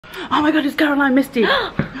Oh my god, it's Caroline Mystee.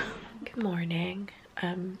 Good morning.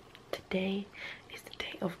 Today is the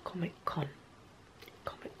day of Comic Con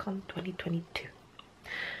 2022.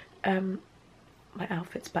 My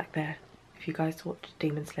outfit's back there. If you guys watch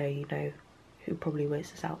Demon Slayer, you know who probably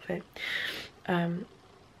wears this outfit. My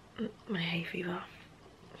hay fever,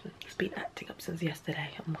 it's been acting up since yesterday.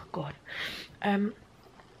 Oh my god. I'm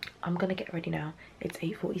gonna get ready now. It's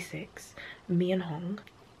 8:46. Me and Hong,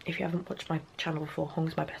 if you haven't watched my channel before,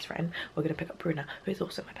 Hong's my best friend. We're gonna pick up Bruna, who is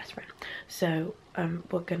also my best friend. So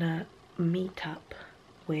we're gonna meet up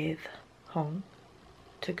with Hong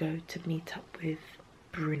to go to meet up with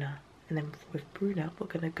Bruna, and then with Bruna we're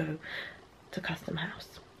gonna go to Custom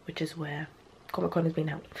House, which is where Comic Con has been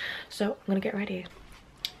held. So I'm gonna get ready.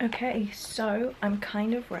 Okay, so I'm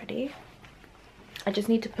kind of ready. I just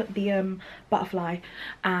need to put the butterfly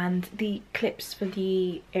and the clips for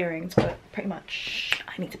the earrings, but pretty much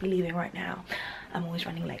I need to be leaving right now. I'm always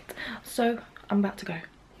running late, so I'm about to go.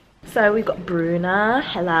 So we've got Bruna,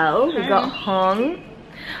 hello. We've got Hong.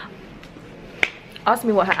 Ask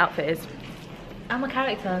me what her outfit is. I'm a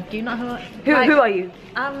character. Do you not know who are you?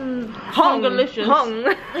 Hongalicious. Hong.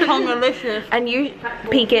 Hongalicious. And you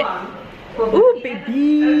peek it. Ooh,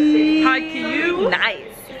 baby. Hi to you. Nice.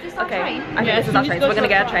 Okay, I think this is our train, so we're gonna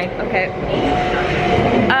get a train. Okay.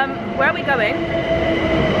 Where are we going?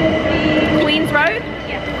 Queens Road?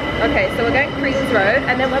 Yeah. Okay, so we're going Queens Road,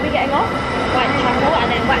 and then where are we getting off? Whitechapel,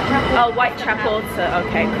 and then Whitechapel. Oh, Whitechapel. So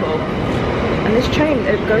okay, cool. And this train,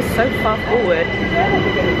 it goes so far forward.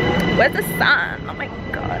 Where's the sun? Oh my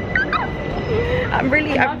god. I'm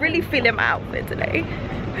really feeling my outfit today.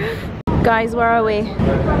 Guys, where are we?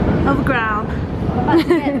 Overground.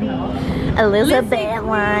 Elizabeth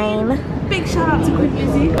line. Big shout out to Queen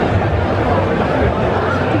Lizzie.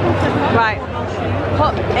 Right,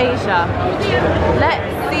 Pop Asia. Let's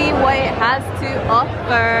see what it has to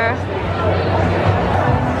offer.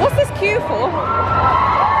 What's this queue for?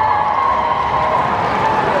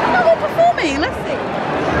 Oh, they're performing. Let's see.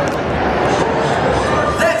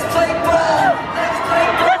 Let's play ball! Let's play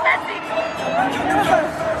ball!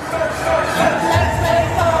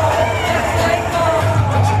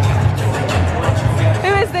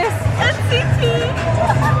 Who is this? NCT.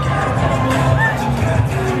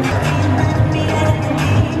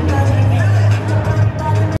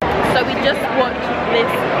 So we just watched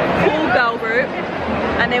this cool girl group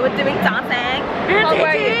and they were doing dancing. Oh, where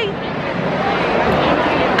are you?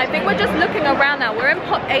 I think we're just looking around now. We're in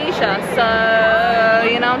Pop Asia, so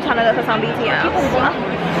you know I'm trying to look for some BTS.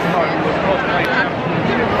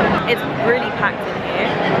 It's really packed in here.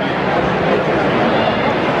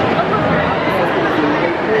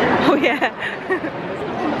 Oh yeah.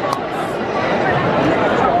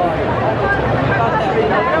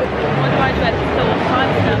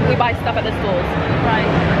 We buy stuff at the stores. Right.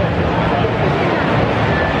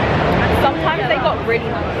 Sometimes they got really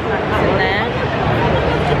nice snacks in there.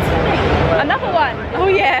 Another one. Oh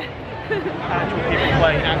yeah.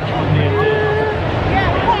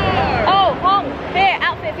 Oh, Hong. Here,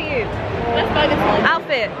 outfit for you. Let's buy this one.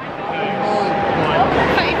 Outfit.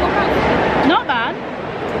 Not bad.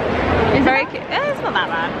 It's very cute. It's not that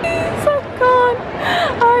bad. So gone.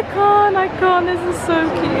 I can't. This is so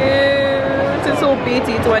cute. It's all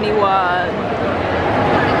BT21.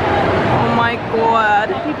 Oh my god.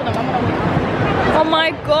 Oh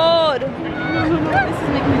my god. This is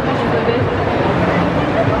making me question a bit.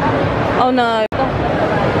 Oh no.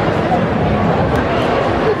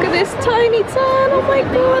 Look at this tiny turn. Oh my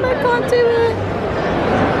god, I can't do it.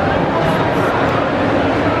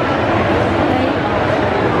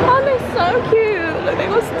 Oh, they're so cute. Look, they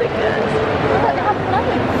got stickers.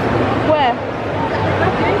 Where?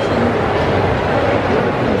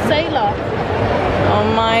 Sailor. Oh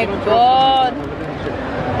my god.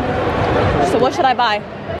 So what should I buy?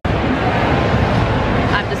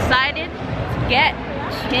 I've decided to get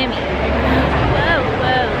Jimmy. Whoa,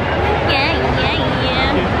 whoa. Yeah.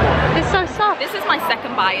 It's so soft. This is my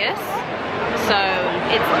second bias. So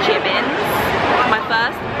it's Jimin's.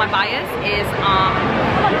 My bias is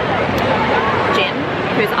Jin,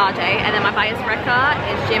 who's RJ, and then my bias Rekka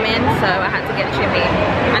is Jimin, so I had to get Jimmy.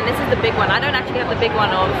 And this is the big one. I don't actually have the big one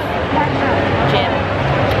of Jin,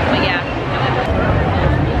 but yeah.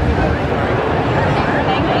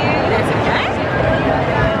 Thank you. That's okay.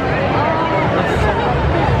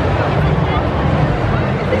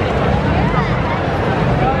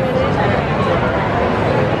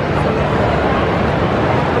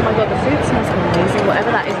 Oh my god, the food smells amazing.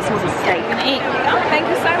 Whatever that is, it smells like steak. Thank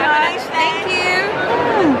you so much. Thank you.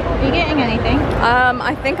 Are you getting anything?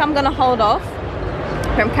 I think I'm gonna hold off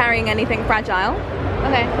from carrying anything fragile.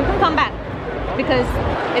 Okay, we can come back because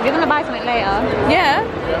if you're gonna buy something later, Yeah.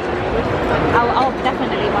 I'll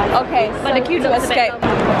definitely buy it. Okay. But the queue to looks a bit escape.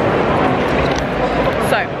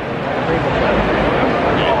 So,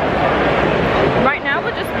 right now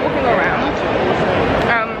we're just walking around,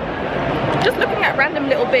 just looking at random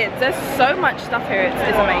little bits. There's so much stuff here,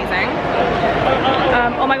 it's amazing.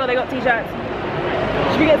 Oh my god, they got t-shirts.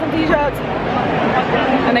 Should we get some t-shirts?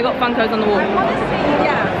 And they got Funkos on the wall.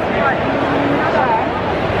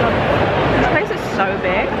 This place is so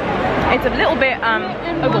big. It's a little bit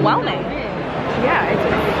overwhelming. Yeah, it's a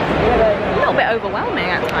little bit overwhelming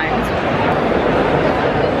at times.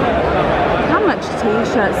 How much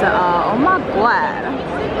t-shirts there are? Oh my god.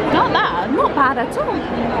 Not bad. Not bad at all.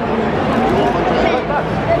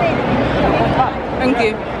 Thank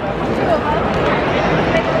you.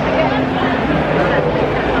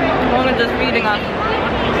 Long is just feeding us.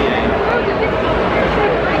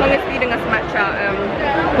 Long is feeding us matcha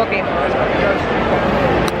pocky.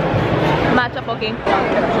 Matcha pocky.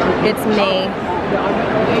 It's me.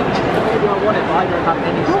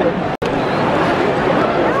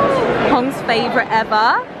 Hong's favourite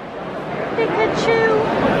ever. Pikachu.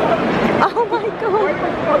 Oh my god.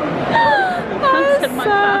 That is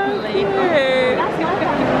so cute.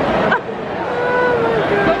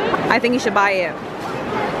 I think you should buy it.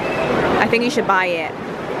 I think you should buy it.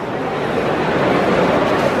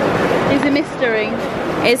 It's a mystery.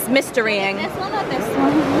 It's mysterying. This one or this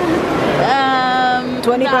one?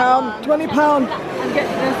 £20. £20. Get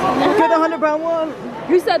the £100 one.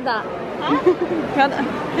 Who said that? Huh?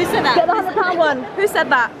 Who said that? Get the £100 one. Who said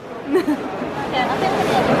that?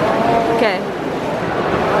 Okay.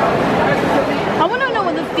 I want to know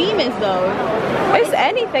what the theme is though. It's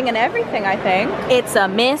anything and everything, I think. It's a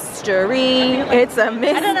mystery. It's a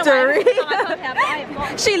mystery. I don't know why every time I come here, but I've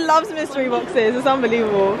got- She loves mystery boxes. It's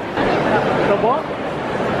unbelievable. The what?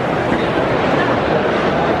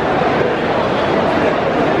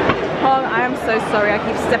 Hong, I am so sorry. I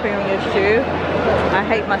keep stepping on your shoe. I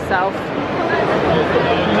hate myself.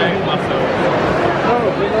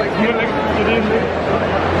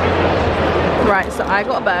 Right, so I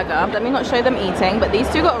got a burger. Let me not show them eating, but these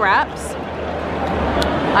two got wraps.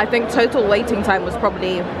 I think total waiting time was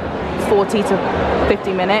probably 40 to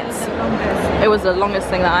 50 minutes. It was the longest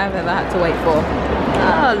thing that I've ever had to wait for.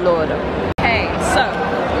 Oh Lord. Okay, so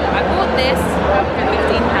I bought this for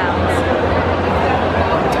 £15.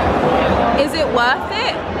 Is it worth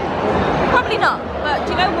it? Probably not, but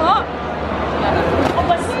do you know what?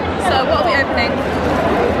 So what are we opening?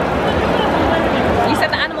 You said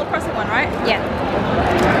the Animal Crossing one, right? Yeah.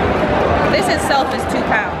 This itself is £2.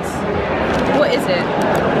 What is it?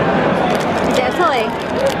 Is it a toy?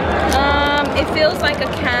 It feels like a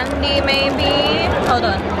candy maybe. Hold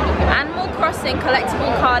on. Animal Crossing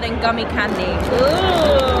collectible card and gummy candy. Ooh.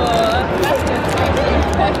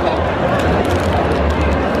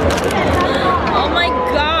 Oh my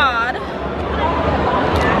god.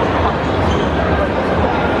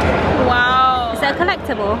 Wow. Is it a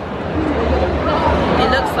collectible? It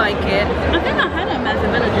looks like it. I think I had him as a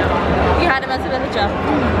villager. You had him as a villager.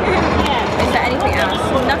 Is there anything else?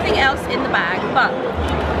 Nothing else in the bag, but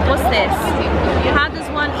what's this? How does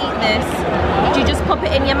one eat this? Do you just pop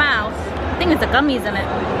it in your mouth? I think it's the gummies in it.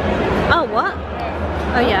 Oh, what?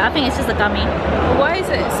 Oh yeah, I think it's just a gummy. Why is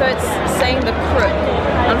it? So it's saying the crook.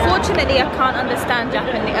 Unfortunately, I can't understand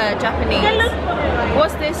Japanese.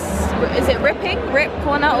 What's this? Is it ripping? Rip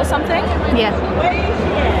corner or something? Yeah.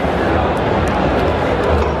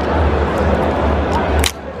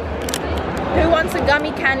 Who wants a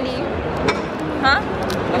gummy candy? Huh?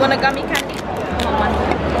 You want a gummy candy? I want one.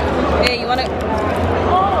 Yeah, you want it?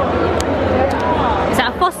 Is that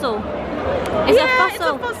a fossil? Is it a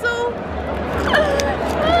fossil? It's a fossil.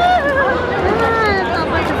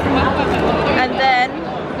 And then,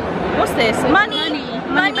 what's this?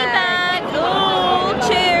 Money bag. Oh,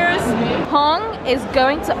 cheers. Hong is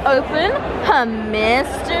going to open her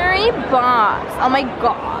mystery box. Oh my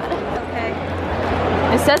god. Okay.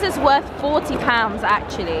 It says it's worth £40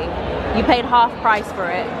 actually. You paid half price for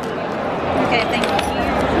it. Okay, thank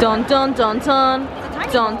you. Dun dun dun dun.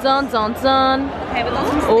 Dun dun dun dun. Okay, we got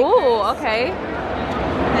some stickers. Oh, okay.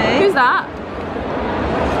 Okay. Who's that?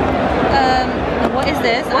 What is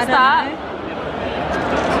this? What's I don't that? know.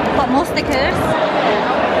 Got more stickers.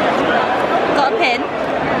 Got a pin.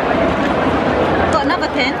 Got another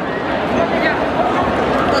pin.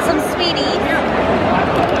 Got some sweeties.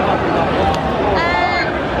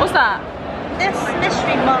 What's that? This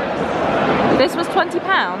mystery box. This was £20?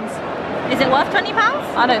 Is it worth £20?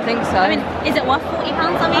 I don't think so. I mean, is it worth £40?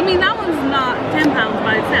 I mean, that one's not £10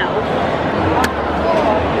 by itself.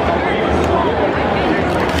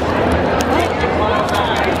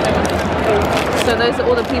 So those are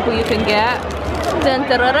all the people you can get. Dun,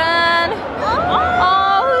 dun, dun, dun.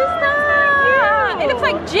 Oh, who's that? It looks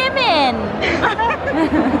like Jimin.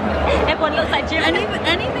 Everyone looks like Jimin.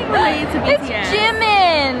 Anything related to BTS. It's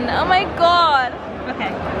Jimin. Oh my god.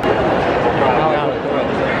 Okay.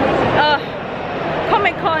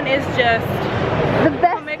 Comic Con is just The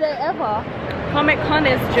best day ever. Comic Con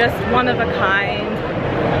is just one of a kind.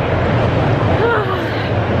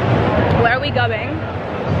 Where are we going?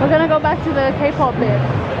 We're gonna go back to the K-pop bit.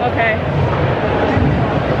 Okay.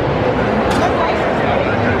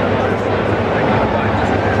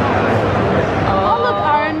 Oh, look,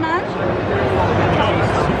 Iron Man.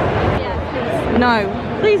 Yeah,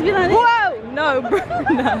 No. Please be like this. Whoa! No,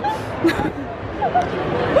 Bruna.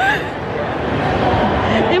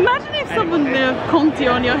 Imagine if someone conked you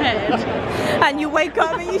on your head. And you wake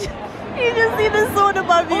up and you just see the sword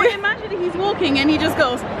above Or you. imagine he's walking and he just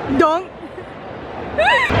goes, donk.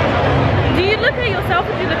 Do you look at yourself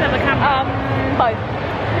or do you look at the camera? both.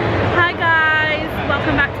 Hi guys,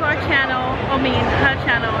 welcome back to our channel. I mean, her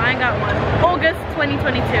channel, I ain't got one. August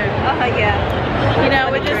 2022. Yeah. You know,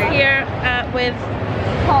 we're just here with...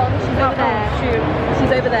 Hong, she's over there. Shoot. She's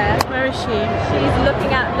over there. Where is she? She's look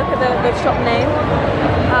at the shop name.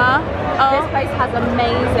 This place has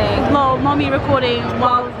amazing Well, mommy recording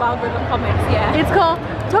while... Wild River Comics, yeah. It's called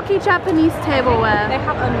Toki Japanese Tableware. They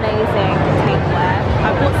have amazing tableware. I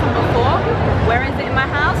bought some before. Where is it in my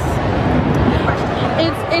house?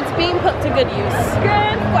 It's being put to good use.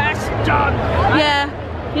 Good question. Yeah.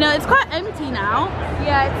 You know, it's quite empty now.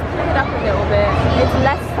 Yeah, it's cleared up a little bit. It's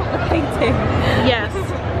less suffocating. Yes.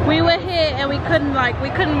 We were here and we couldn't move. We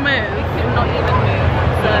could not even move.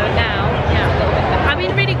 So now, yeah, a little bit better. I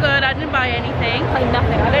mean, really good. I didn't buy anything. Like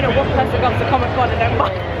nothing. I don't know what person goes to Comic Con and don't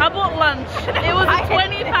buy. I bought lunch. It was a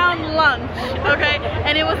 £20 lunch, okay,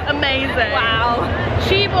 and it was amazing. Wow.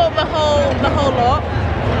 She bought the whole lot.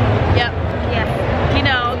 Yep. Yes. You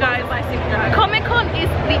know, guys, My super drag. Comic Con is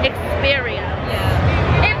the experience.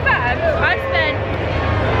 Yeah. In fact, I spent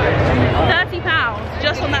 £30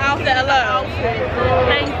 just on the outfit alone.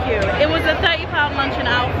 Thank you. It was a £30 lunch and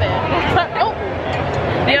outfit. Oh.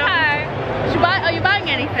 Yeah. Are you buying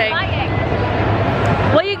anything? Buying.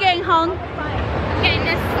 What are you getting, Hong? Getting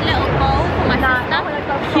this little bowl for my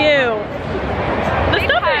sister. Cute. The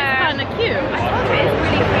stuff is kind of cute. I thought it is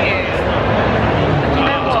really cute. But you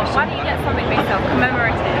know what? Why don't you get something for yourself?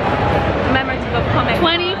 Commemorative of comic.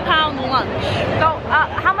 £20 lunch. So,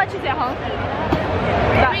 how much is it, Hong?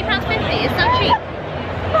 £3.50. It's not cheap.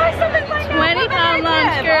 Buy something right now. £20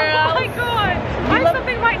 lunch, girl. Oh my god. Buy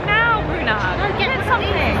something right now, Bruna. No, get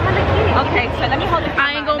something. Okay, so let me hold the camera.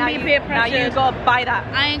 I ain't gonna be peer Now you pressured. gotta buy that.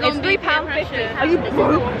 I ain't gonna it's be peer £3.50. pressured. Are you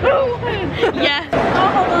broke? Yes. Oh,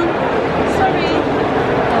 hold on. Sorry.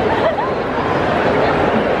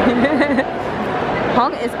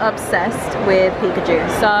 Hong is obsessed with Pikachu,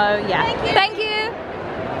 so yeah. Thank you.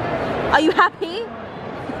 Are you happy?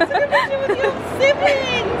 With your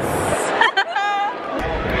siblings.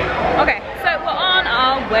 Okay, so we're on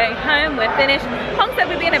our way home. We're finished. Hong said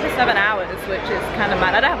we'd be in it for 7 hours, which is kind of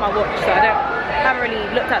mad. I don't have my watch, so I haven't really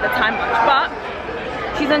looked at the time much, but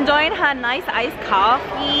she's enjoying her nice iced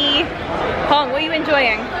coffee. Hong, what are you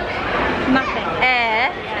enjoying? Nothing.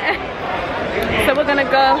 So we're gonna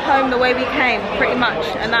go home the way we came, pretty much,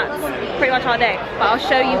 and that's pretty much our day. But I'll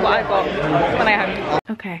show you what I got when I get home.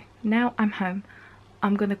 Okay, now I'm home.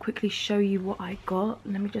 I'm gonna quickly show you what I got.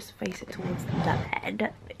 Let me just face it towards the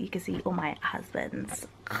bed. You can see all my husbands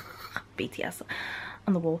BTS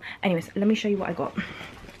on the wall. Anyways, let me show you what I got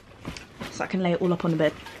so I can lay it all up on the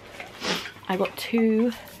bed. I got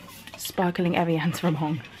 2 sparkling Evians from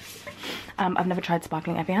Hong. I've never tried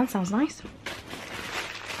sparkling Evian. Sounds nice.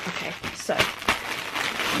 Okay, so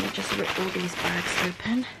let me just rip all these bags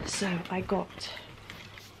open. So I got,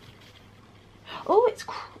 oh, it's,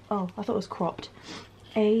 oh, I thought it was cropped.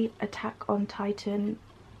 A Attack on Titan,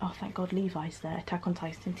 oh thank god Levi's there, Attack on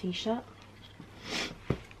Titan t-shirt.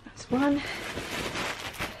 That's one.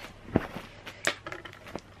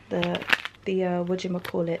 The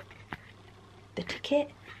whatchamacallit, the ticket.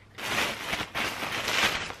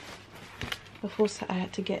 Before I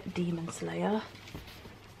had to get Demon Slayer.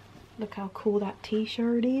 Look how cool that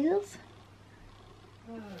t-shirt is.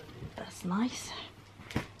 That's nice.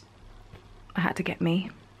 I had to get me,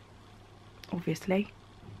 obviously.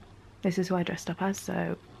 This is who I dressed up as,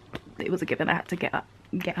 so it was a given. I had to get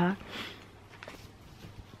her.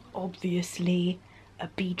 Obviously, a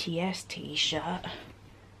BTS t-shirt.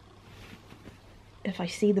 If I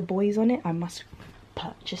see the boys on it, I must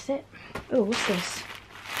purchase it. Oh, what's this?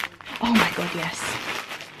 Oh my god, yes.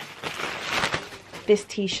 This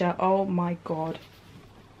t-shirt, oh my god.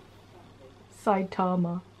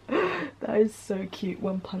 Saitama. That is so cute.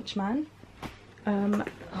 One Punch Man. Oh,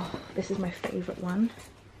 this is my favorite one.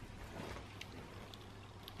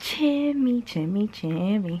 Chimmy, chimmy,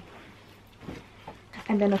 chimmy.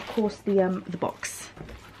 And then of course the box.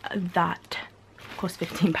 That cost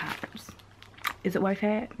 £15. Is it worth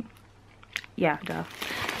it? Yeah, girl.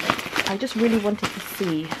 I just really wanted to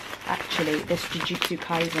see, actually, this Jujutsu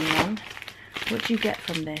Kaisen one. What do you get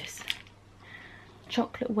from this?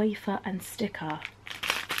 Chocolate wafer and sticker.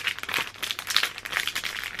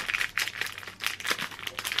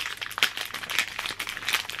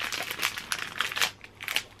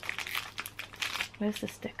 Where's the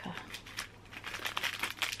sticker?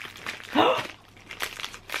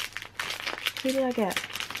 Who did I get?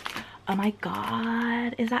 Oh my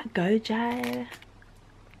god, is that Gojo?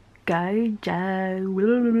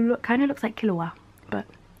 Gojo. Kind of looks like Killua, but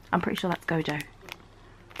I'm pretty sure that's Gojo.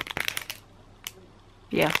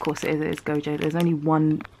 Yeah, of course it is Gojo. There's only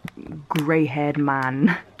one grey-haired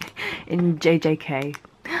man in JJK.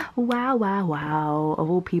 Wow, wow, wow.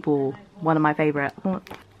 Of all people, one of my favourite.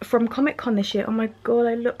 From Comic Con this year, oh my god,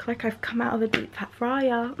 I look like I've come out of a deep fat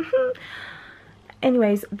fryer.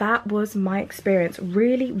 Anyways, that was my experience.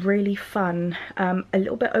 Really, really fun. A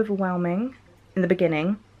little bit overwhelming in the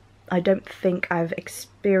beginning. I don't think I've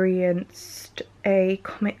experienced a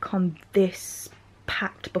Comic Con this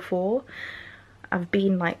packed before. I've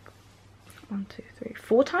been like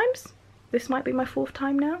 4 times. This might be my 4th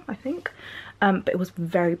time now, I think. But it was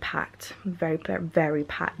very packed, very, very, very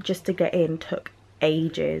packed. Just to get in took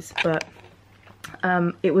ages, but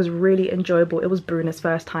it was really enjoyable. It was Bruna's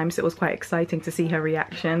first time, so it was quite exciting to see her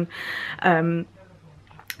reaction to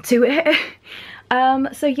it.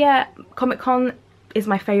 So yeah, Comic-Con is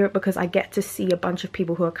my favorite because I get to see a bunch of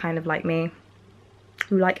people who are kind of like me,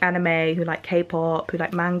 who like anime, who like K-pop, who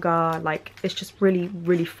like manga. Like, it's just really,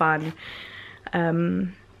 really fun.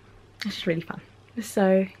 It's just really fun.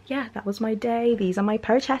 So yeah, that was my day. These are my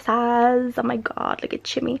purchases. Oh my god, look at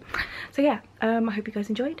Chimmy. So yeah, I hope you guys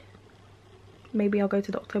enjoyed. Maybe I'll go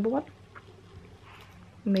to the October one,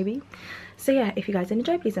 maybe. So yeah, if you guys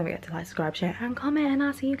enjoyed, please don't forget to like, subscribe, share and comment, and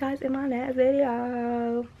I'll see you guys in my next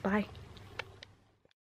video. Bye.